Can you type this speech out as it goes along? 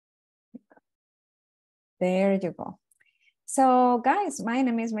There you go. So guys, my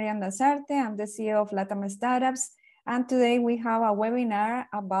name is Miriam Lazarte. I'm the CEO of LatAm Startups. And today we have a webinar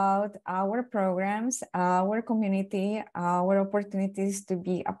about our programs, our community, our opportunities to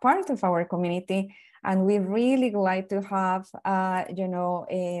be a part of our community. And we really like to have,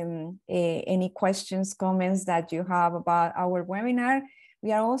 any questions, comments that you have about our webinar.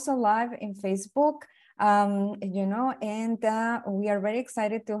 We are also live in Facebook, and we are very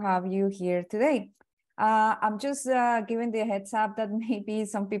excited to have you here today. I'm just giving the heads up that maybe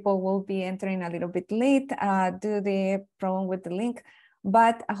some people will be entering a little bit late due to the problem with the link,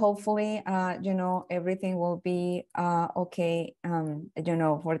 but hopefully, everything will be okay,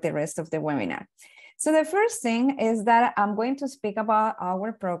 for the rest of the webinar. So the first thing is that I'm going to speak about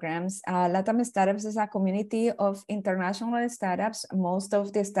our programs. LatAm Startups is a community of international startups. Most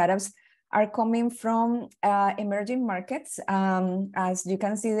of the startups are coming from emerging markets. As you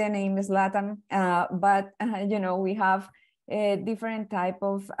can see, the name is LatAm, but we have a different type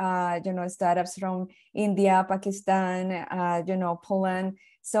of startups from India, Pakistan, Poland,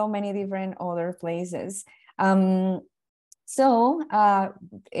 so many different other places.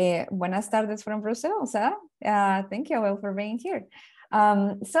 Buenas tardes from Brussels. Thank you all for being here.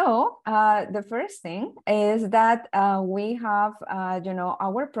 The first thing is that we have,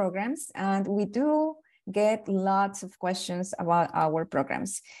 our programs, and we do get lots of questions about our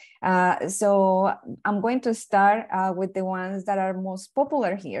programs. So I'm going to start with the ones that are most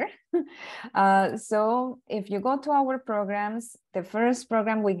popular here. So if you go to our programs, the first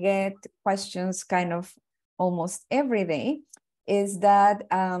program we get questions kind of almost every day is that,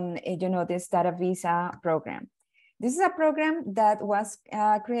 the Startup Visa program. This is a program that was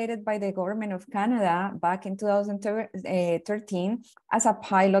created by the government of Canada back in 2013 as a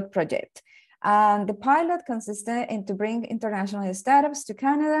pilot project. And the pilot consisted in to bring international startups to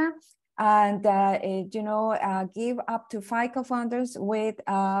Canada and, give up to 5 co-founders with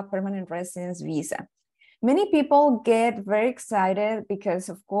a permanent residence visa. Many people get very excited because,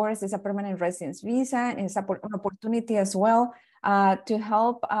 of course, it's a permanent residence visa and it's an opportunity as well to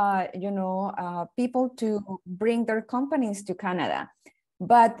help, people to bring their companies to Canada.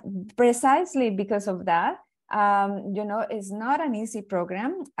 But precisely because of that, it's not an easy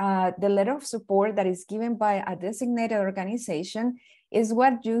program. The letter of support that is given by a designated organization is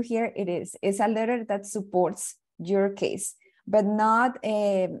what you hear it is. It's a letter that supports your case, but not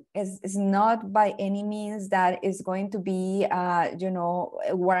is not by any means that is going to be,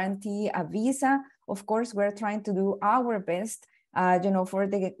 warranty a visa. Of course, we're trying to do our best, for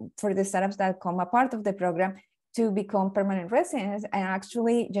the startups that come a part of the program to become permanent residents. And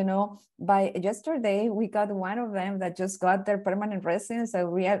actually, by yesterday, we got one of them that just got their permanent residence. So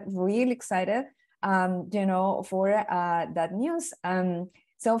we are really excited, for that news.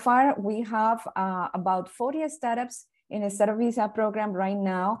 So far, we have about 40 startups in a Startup Visa program right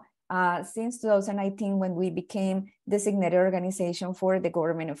now, since 2019, when we became designated organization for the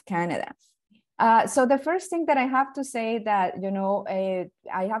government of Canada. So the first thing that I have to say that,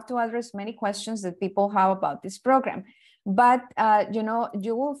 I have to address many questions that people have about this program. But,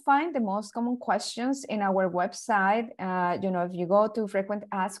 you will find the most common questions in our website. If you go to frequent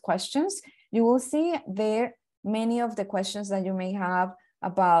asked questions, you will see there many of the questions that you may have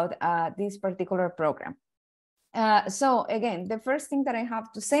about this particular program. So again, the first thing that I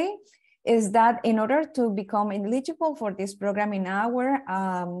have to say is that in order to become eligible for this program in our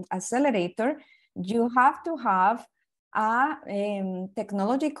accelerator, you have to have a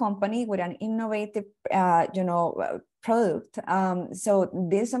technology company with an innovative, product. So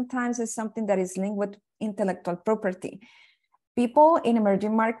this sometimes is something that is linked with intellectual property. People in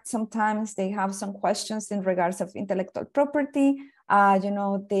emerging markets, sometimes they have some questions in regards of intellectual property.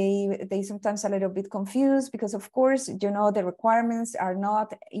 They sometimes a little bit confused because, of course, the requirements are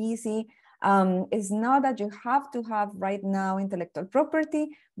not easy. It's not that you have to have right now intellectual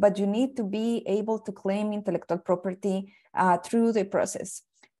property, but you need to be able to claim intellectual property through the process.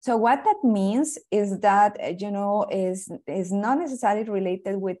 So what that means is that, is not necessarily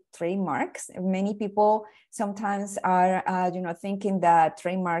related with trademarks. Many people sometimes are, thinking that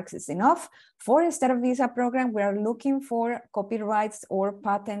trademarks is enough. For a Startup Visa program, we are looking for copyrights or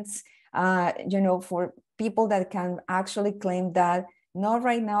patents, for people that can actually claim that. Not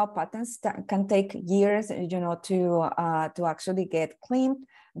right now, patents can take years, to actually get claimed,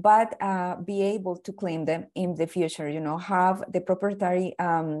 but be able to claim them in the future, have the proprietary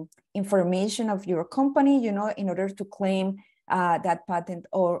information of your company, in order to claim that patent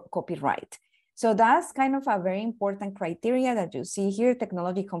or copyright. So that's kind of a very important criteria that you see here,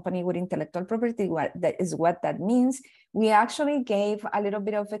 technology company with intellectual property, that is what that means. we actually gave a little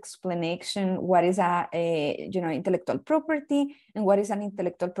bit of explanation what is a intellectual property and what is an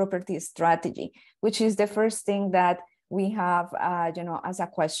intellectual property strategy, which is the first thing that we have as a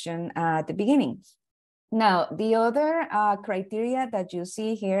question at the beginning. Now, the other criteria that you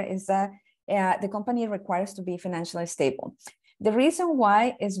see here is that the company requires to be financially stable. The reason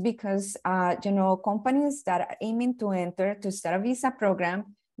why is because, companies that are aiming to enter to start a visa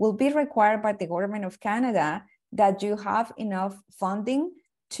program will be required by the government of Canada that you have enough funding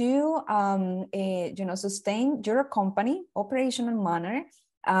to, sustain your company operational manner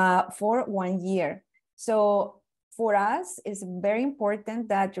for 1 year. So for us, it's very important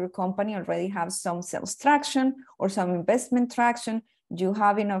that your company already have some sales traction or some investment traction. You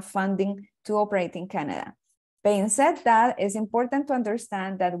have enough funding to operate in Canada. Being said that, it's important to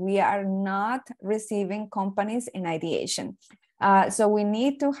understand that we are not receiving companies in ideation. So we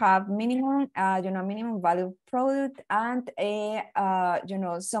need to have minimum value product and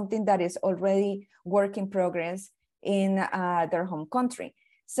something that is already work in progress in their home country.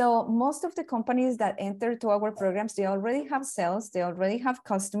 So most of the companies that enter to our programs, they already have sales, they already have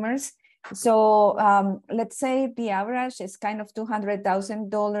customers. So let's say the average is kind of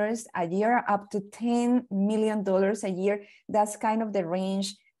 $200,000 a year up to $10 million a year. That's kind of the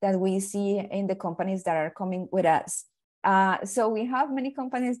range that we see in the companies that are coming with us. So we have many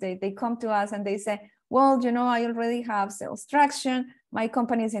companies, they come to us and they say, well, I already have sales traction. My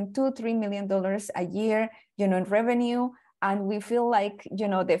company is in $2-3 million a year, in revenue. And we feel like,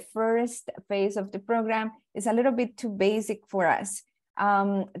 the first phase of the program is a little bit too basic for us.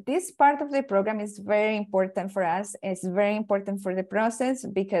 This part of the program is very important for us. It's very important for the process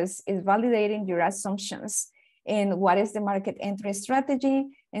because it's validating your assumptions in what is the market entry strategy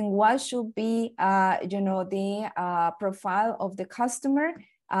and what should be, the profile of the customer.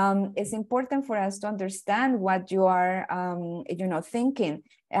 It's important for us to understand what you are, thinking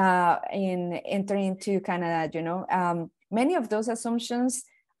in entering into Canada, many of those assumptions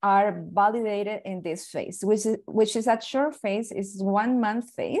are validated in this phase, which is a short phase, is 1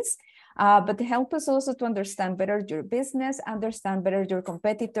 month phase, but help us also to understand better your business, understand better your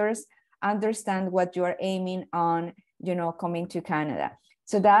competitors, understand what you are aiming on, coming to Canada.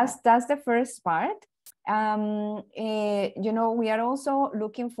 So that's the first part. We are also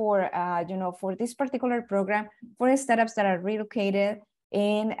looking for, for this particular program, for startups that are relocated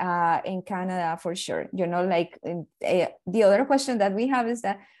in Canada for sure. The other question that we have is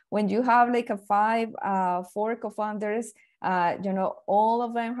that when you have like a 4 co-founders, all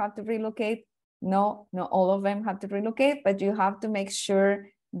of them have to relocate. No, not all of them have to relocate, but you have to make sure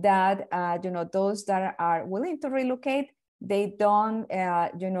that, those that are willing to relocate, they don't,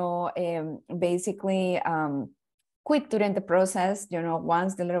 basically quit during the process.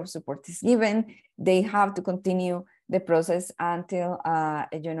 Once the letter of support is given, they have to continue the process until,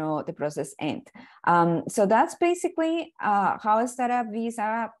 the process ends. So that's basically how a startup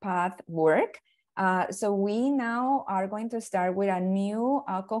visa path work. So we now are going to start with a new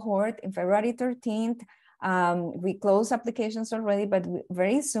cohort in February 13th. We closed applications already, but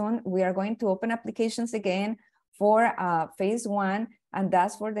very soon we are going to open applications again for phase 1, and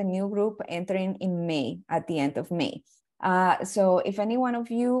that's for the new group entering in May, at the end of May. So if any one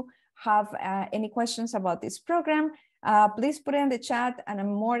of you have any questions about this program, please put it in the chat, and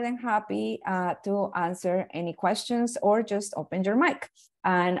I'm more than happy to answer any questions, or just open your mic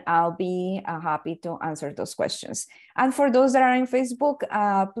and I'll be happy to answer those questions. And for those that are in Facebook,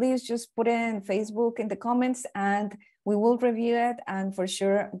 please just put it in Facebook in the comments and we will review it and for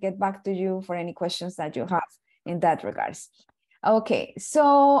sure get back to you for any questions that you have in that regards. Okay,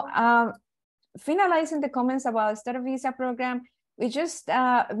 so finalizing the comments about Startup Visa program, we just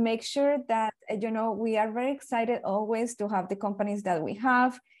make sure that, we are very excited always to have the companies that we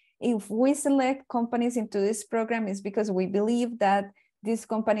have. If we select companies into this program, it's because we believe that these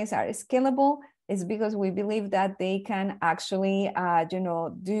companies are scalable. It's because we believe that they can actually,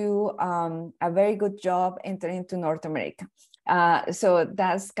 do a very good job entering into North America. So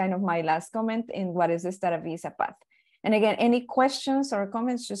that's kind of my last comment in what is the Startup Visa path. And again, any questions or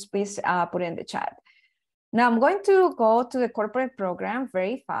comments, just please put it in the chat. Now I'm going to go to the corporate program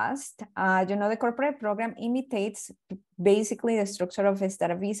very fast. The corporate program imitates basically the structure of a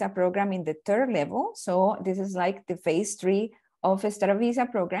Startup Visa program in the 3rd level. So this is like the phase 3 of a Startup Visa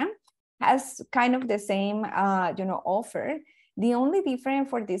program, has kind of the same, offer. The only difference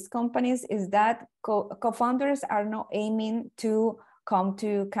for these companies is that co-founders are not aiming to come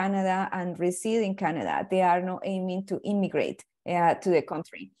to Canada and reside in Canada. They are not aiming to immigrate to the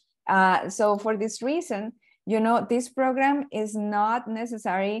country. So for this reason, this program is not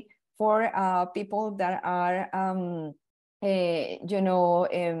necessary for people that are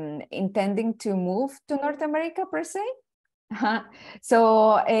intending to move to North America per se.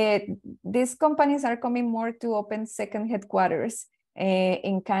 So these companies are coming more to open second headquarters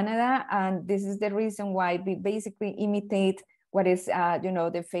in Canada, and this is the reason why we basically imitate what is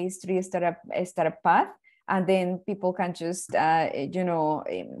the phase 3 startup path, and then people can just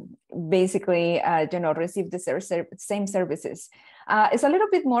basically receive the same services. It's a little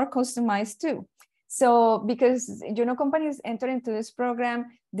bit more customized too. So because companies enter into this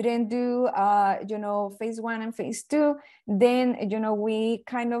program, didn't do phase 1 and phase 2, then we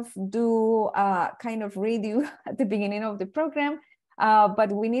kind of do kind of redo at the beginning of the program,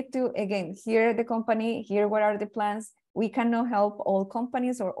 but we need to again hear the company, hear what are the plans. We cannot help all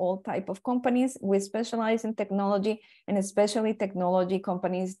companies or all type of companies. We specialize in technology, and especially technology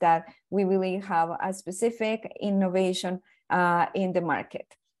companies that we really have a specific innovation in the market.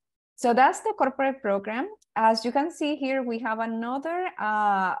 So that's the corporate program. As you can see here, we have another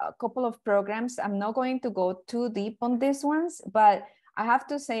couple of programs. I'm not going to go too deep on these ones, but I have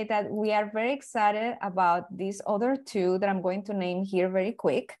to say that we are very excited about these other two that I'm going to name here very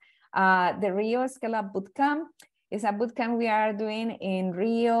quick. The Rio Scale Up Bootcamp is a bootcamp we are doing in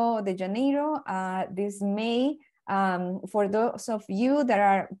Rio de Janeiro this May. For those of you that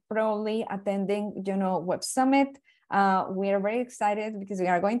are probably attending, Web Summit, we are very excited because we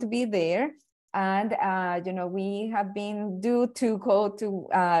are going to be there. And, we have been due to go to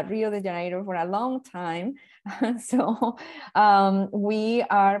Rio de Janeiro for a long time. So we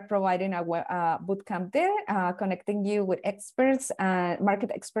are providing a bootcamp there, connecting you with experts,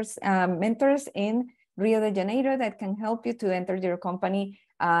 market experts, mentors in Rio de Janeiro that can help you to enter your company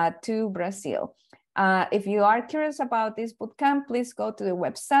to Brazil. If you are curious about this bootcamp, please go to the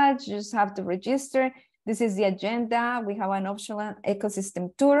website. You just have to register. This is the agenda. We have an optional ecosystem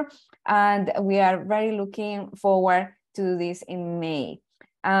tour, and we are very looking forward to this in May.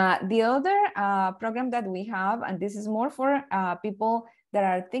 The other program that we have, and this is more for people that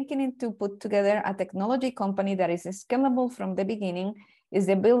are thinking to put together a technology company that is scalable from the beginning, is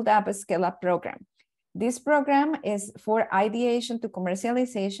the Build Up Scale Up program. This program is for ideation to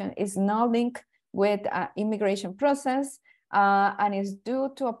commercialization, is now linked with immigration process, and is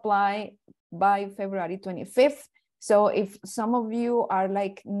due to apply by February 25th. So if some of you are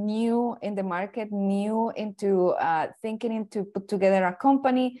like new in the market, new into thinking to put together a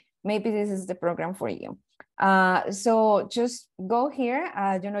company, maybe this is the program for you. So just go here,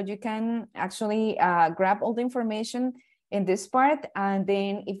 you can actually grab all the information in this part. And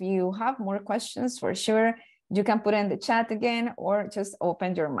then if you have more questions, for sure, you can put in the chat again, or just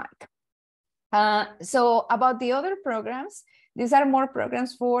open your mic. So about the other programs, these are more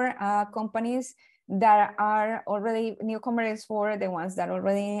programs for companies that are already newcomers, for the ones that are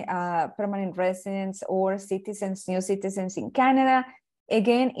already permanent residents or citizens, new citizens in Canada.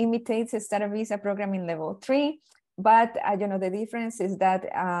 Again, imitates a startup visa program in level 3. But the difference is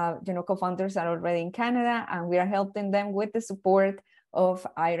that co-founders are already in Canada, and we are helping them with the support of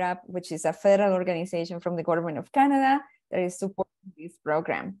IRAP, which is a federal organization from the government of Canada that is supporting this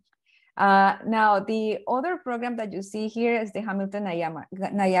program. Now, the other program that you see here is the Hamilton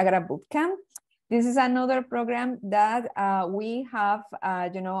Niagara Bootcamp. This is another program that we have,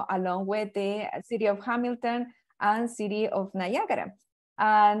 along with the city of Hamilton and city of Niagara.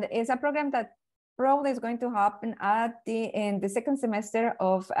 And it's a program that probably is going to happen in the second semester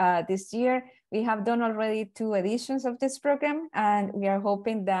of this year. We have done already 2 editions of this program, and we are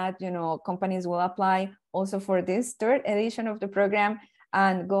hoping that companies will apply also for this 3rd edition of the program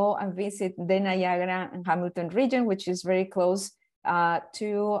and go and visit the Niagara and Hamilton region, which is very close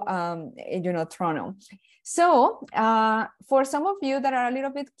to Toronto. So for some of you that are a little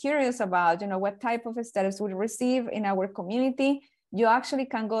bit curious about what type of status we receive in our community, you actually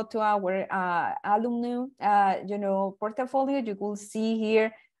can go to our alumni portfolio. You will see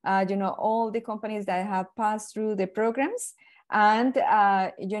here all the companies that have passed through the programs. And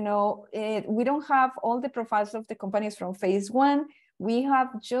we don't have all the profiles of the companies from phase 1. We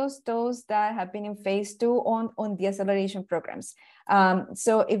have just those that have been in phase 2 on the acceleration programs.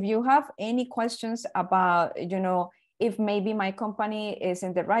 So if you have any questions about, if maybe my company is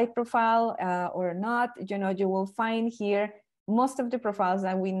in the right profile or not, you will find here most of the profiles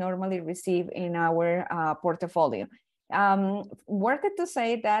that we normally receive in our portfolio. Worth it to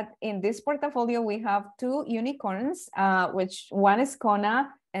say that in this portfolio, we have 2 unicorns, which one is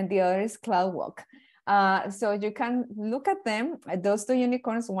Kona and the other is CloudWalk. So you can look at them. Those 2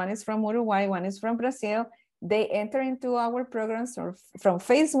 unicorns, one is from Uruguay, one is from Brazil. They enter into our programs from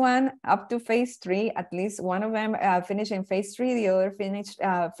phase 1 up to phase 3. At least one of them finished in phase 3, the other finished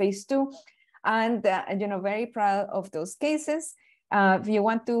phase 2. And, very proud of those cases. If you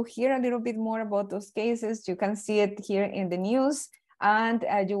want to hear a little bit more about those cases, you can see it here in the news. And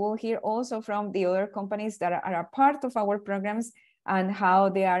you will hear also from the other companies that are a part of our programs and how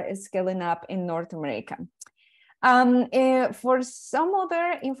they are scaling up in North America. For some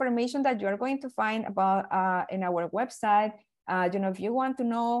other information that you are going to find about in our website, if you want to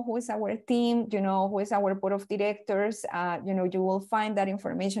know who is our team, who is our board of directors, you will find that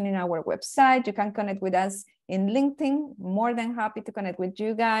information in our website. You can connect with us in LinkedIn. More than happy to connect with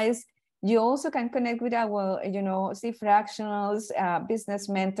you guys. You also can connect with our, C fractionals, business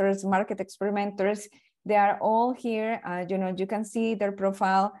mentors, market experimenters. They are all here. You can see their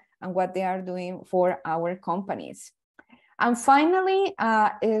profile and what they are doing for our companies. And finally,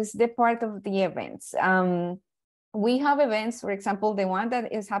 is the part of the events. We have events, for example, the one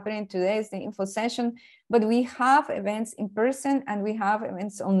that is happening today is the info session, but we have events in person and we have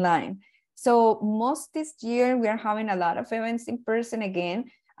events online. So most this year, we are having a lot of events in person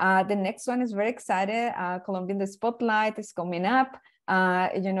again. The next one is very excited. Colombia in the Spotlight is coming up.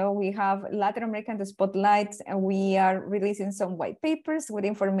 We have Latin American the Spotlight, and we are releasing some white papers with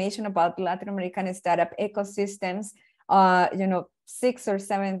information about Latin American startup ecosystems, 6 or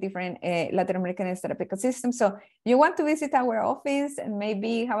 7 different Latin American startup ecosystems. So you want to visit our office and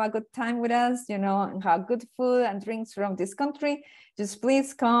maybe have a good time with us, and have good food and drinks from this country, just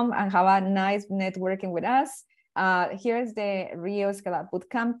please come and have a nice networking with us. Here's the Rio Scale Up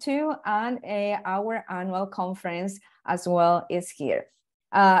Bootcamp 2, and our annual conference as well is here.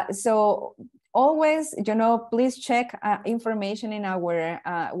 So always, please check information in our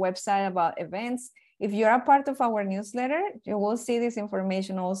website about events. If you're a part of our newsletter, you will see this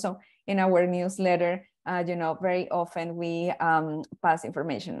information also in our newsletter. Very often we pass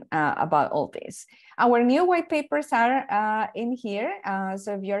information about all this. Our new white papers are in here.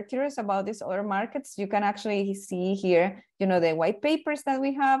 So if you're curious about these other markets, you can actually see here, the white papers that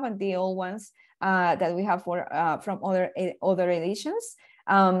we have and the old ones that we have for from other editions.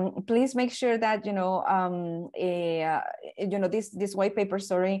 Please make sure that this white paper,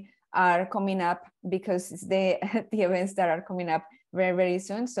 are coming up because it's the events that are coming up very, very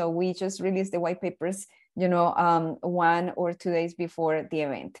soon. So we just released the white papers, 1 or 2 days before the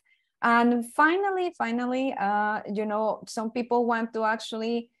event. And finally, some people want to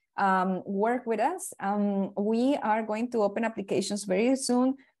actually work with us. We are going to open applications very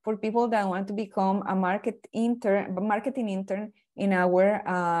soon for people that want to become a marketing intern in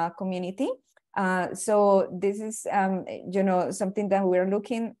our community. So this is, something that we're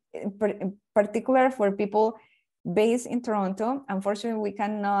looking in particular for people based in Toronto. Unfortunately, we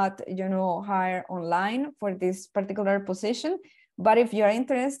cannot, hire online for this particular position. But if you're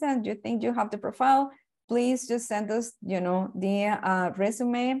interested and you think you have the profile, please just send us, the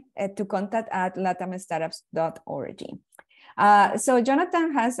resume to contact@latamstartups.org. So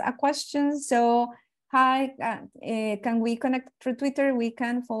Jonathan has a question. So hi, can we connect through Twitter? We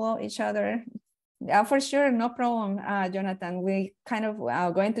can follow each other. For sure, no problem, Jonathan. We kind of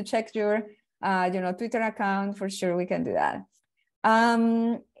going to check your, Twitter account. For sure, we can do that.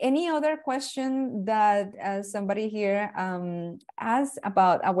 Any other question that somebody here asked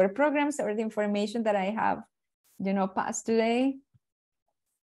about our programs or the information that I have, passed today?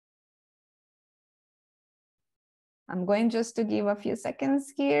 I'm going just to give a few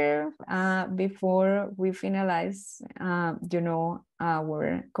seconds here before we finalize,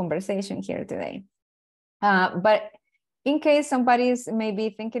 our conversation here today. But in case somebody's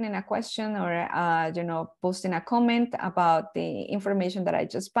maybe thinking in a question or, posting a comment about the information that I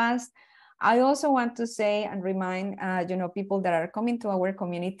just passed, I also want to say and remind, people that are coming to our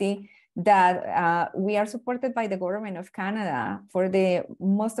community that we are supported by the government of Canada for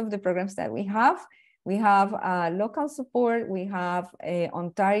most of the programs that we have. We have local support, we have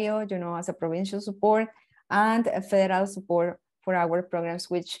Ontario, as a provincial support, and a federal support for our programs,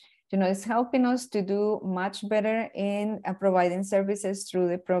 which, is helping us to do much better in providing services through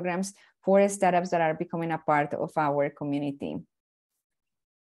the programs for startups that are becoming a part of our community.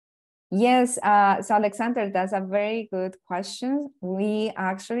 Yes, so Alexander, that's a very good question. We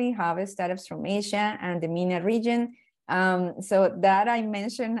actually have startups from Asia and the MENA region. So that I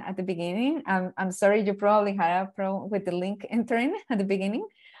mentioned at the beginning. I'm sorry, you probably had a problem with the link entering at the beginning.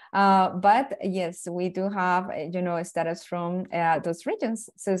 But yes, we do have, startups from those regions.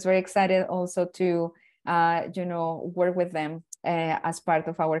 So it's very excited also to, work with them as part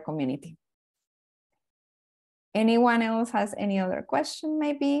of our community. Anyone else has any other question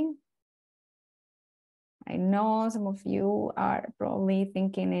maybe? I know some of you are probably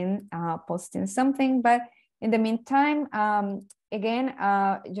thinking in posting something, but In the meantime, again,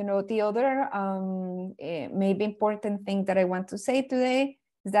 you know, the other maybe important thing that I want to say today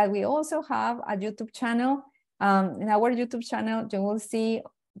is that we also have a YouTube channel. In our YouTube channel, you will see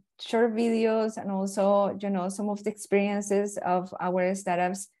short videos and also, you know, some of the experiences of our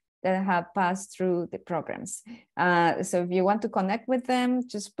startups that have passed through the programs. So if you want to connect with them,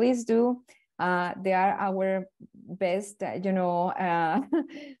 just please do. They are our best, you know,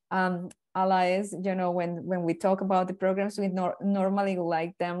 allies. You know, when we talk about the programs, we normally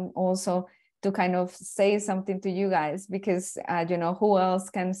like them also to kind of say something to you guys, because you know, who else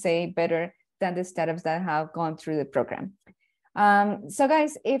can say better than the startups that have gone through the program. So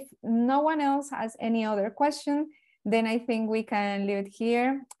guys, if no one else has any other question, then I think we can leave it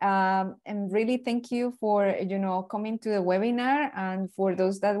here. And really thank you for, you know, coming to the webinar, and for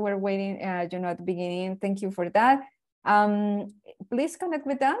those that were waiting, you know, at the beginning, thank you for that. Please connect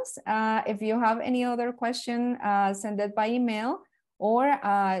with us. If you have any other question, send it by email, or,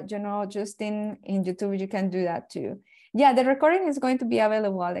 you know, just in YouTube, you can do that too. Yeah, the recording is going to be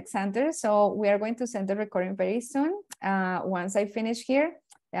available, Alexander. So we are going to send the recording very soon. Once I finish here,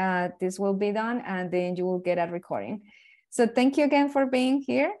 this will be done, and then you will get a recording. So thank you again for being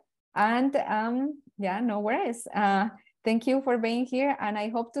here. And yeah, no worries. Thank you for being here. And I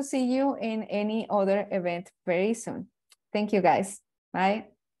hope to see you in any other event very soon. Thank you, guys. Bye.